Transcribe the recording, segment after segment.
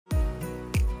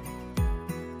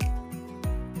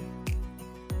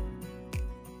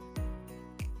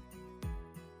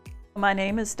My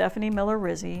name is Stephanie Miller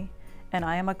Rizzi, and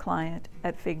I am a client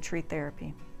at Fig Tree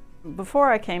Therapy. Before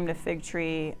I came to Fig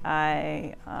Tree,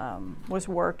 I was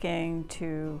working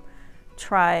to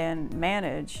try and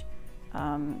manage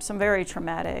some very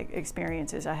traumatic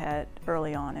experiences I had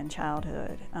early on in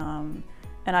childhood. And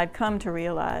I'd come to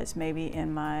realize maybe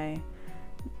in my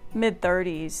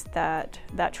mid-30s that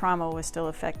that trauma was still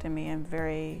affecting me in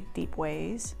very deep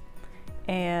ways.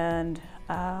 And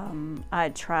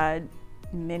I'd tried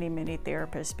many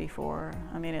therapists before,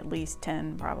 I mean at least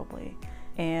 10 probably.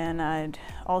 And I'd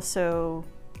also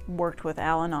worked with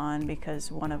Al-Anon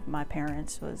because one of my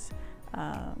parents was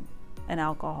an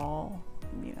alcohol,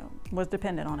 was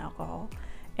dependent on alcohol.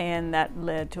 And that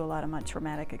led to a lot of my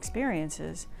traumatic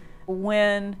experiences.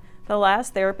 When the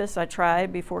last therapist I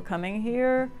tried before coming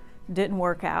here didn't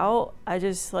work out, I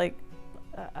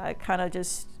kind of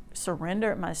just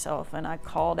surrendered myself and I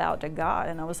called out to God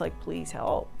and I was like, please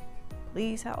help,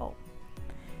 please help.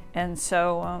 And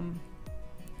so I'm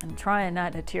trying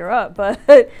not to tear up,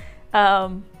 but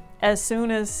as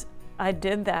soon as I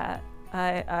did that,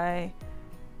 I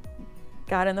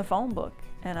got in the phone book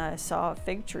and I saw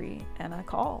Fig Tree and I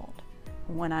called.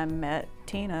 When I met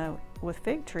Tina with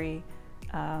Fig Tree,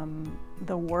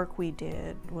 the work we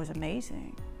did was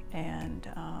amazing. And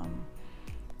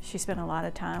she spent a lot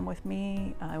of time with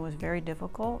me. It was very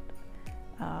difficult,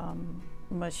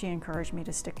 but she encouraged me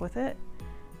to stick with it.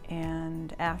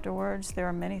 And afterwards, there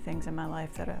are many things in my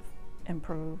life that have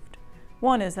improved.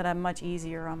 One is that I'm much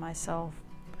easier on myself.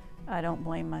 I don't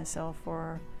blame myself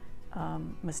for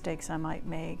mistakes I might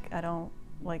make. I don't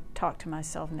talk to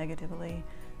myself negatively.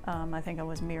 I think I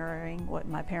was mirroring what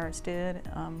my parents did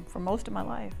for most of my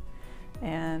life.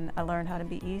 And I learned how to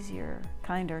be easier,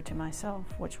 kinder to myself,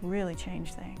 which really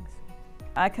changed things.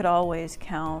 I could always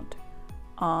count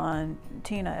on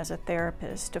Tina as a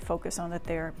therapist to focus on the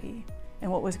therapy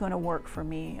and what was going to work for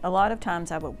me. A lot of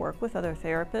times I would work with other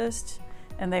therapists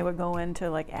and they would go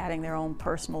into adding their own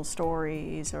personal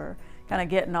stories or kind of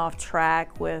getting off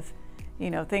track with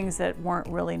things that weren't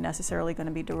really necessarily going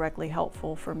to be directly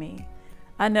helpful for me.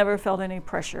 I never felt any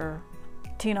pressure.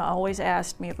 Tina always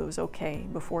asked me if it was okay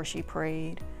before she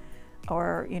prayed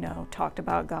or, talked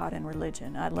about God and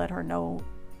religion. I'd let her know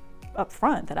up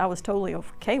front that I was totally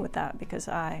okay with that because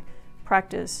I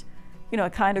practice, a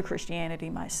kind of Christianity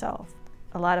myself.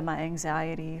 A lot of my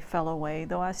anxiety fell away,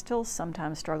 though I still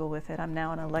sometimes struggle with it. I'm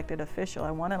now an elected official. I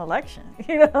won an election,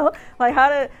 how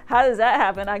does that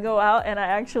happen? I go out and I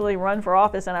actually run for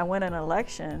office and I win an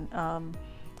election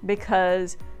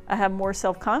because I have more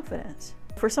self-confidence.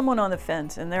 For someone on the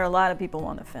fence, and there are a lot of people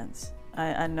on the fence,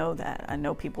 I know that. I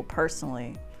know people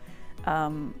personally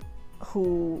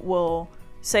who will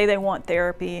say they want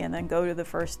therapy and then go to the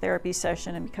first therapy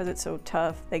session and because it's so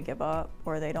tough, they give up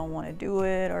or they don't want to do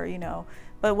it or,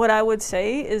 But what I would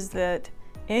say is that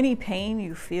any pain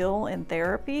you feel in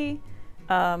therapy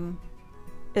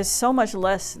is so much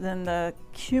less than the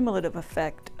cumulative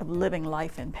effect of living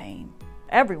life in pain.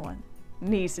 Everyone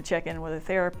needs to check in with a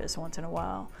therapist once in a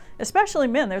while, especially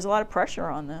men. There's a lot of pressure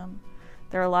on them.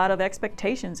 There are a lot of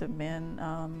expectations of men.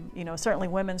 Certainly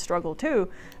women struggle too,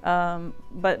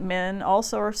 but men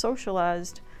also are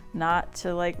socialized not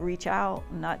to reach out,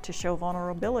 not to show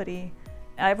vulnerability.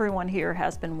 Everyone here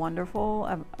has been wonderful.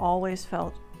 I've always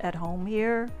felt at home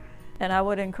here. And I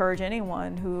would encourage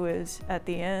anyone who is at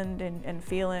the end and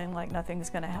feeling like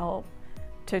nothing's gonna help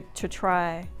to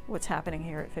try what's happening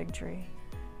here at Fig Tree.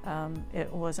 It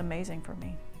was amazing for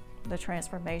me. The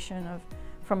transformation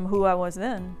from who I was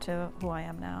then to who I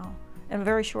am now in a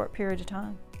very short period of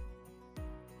time.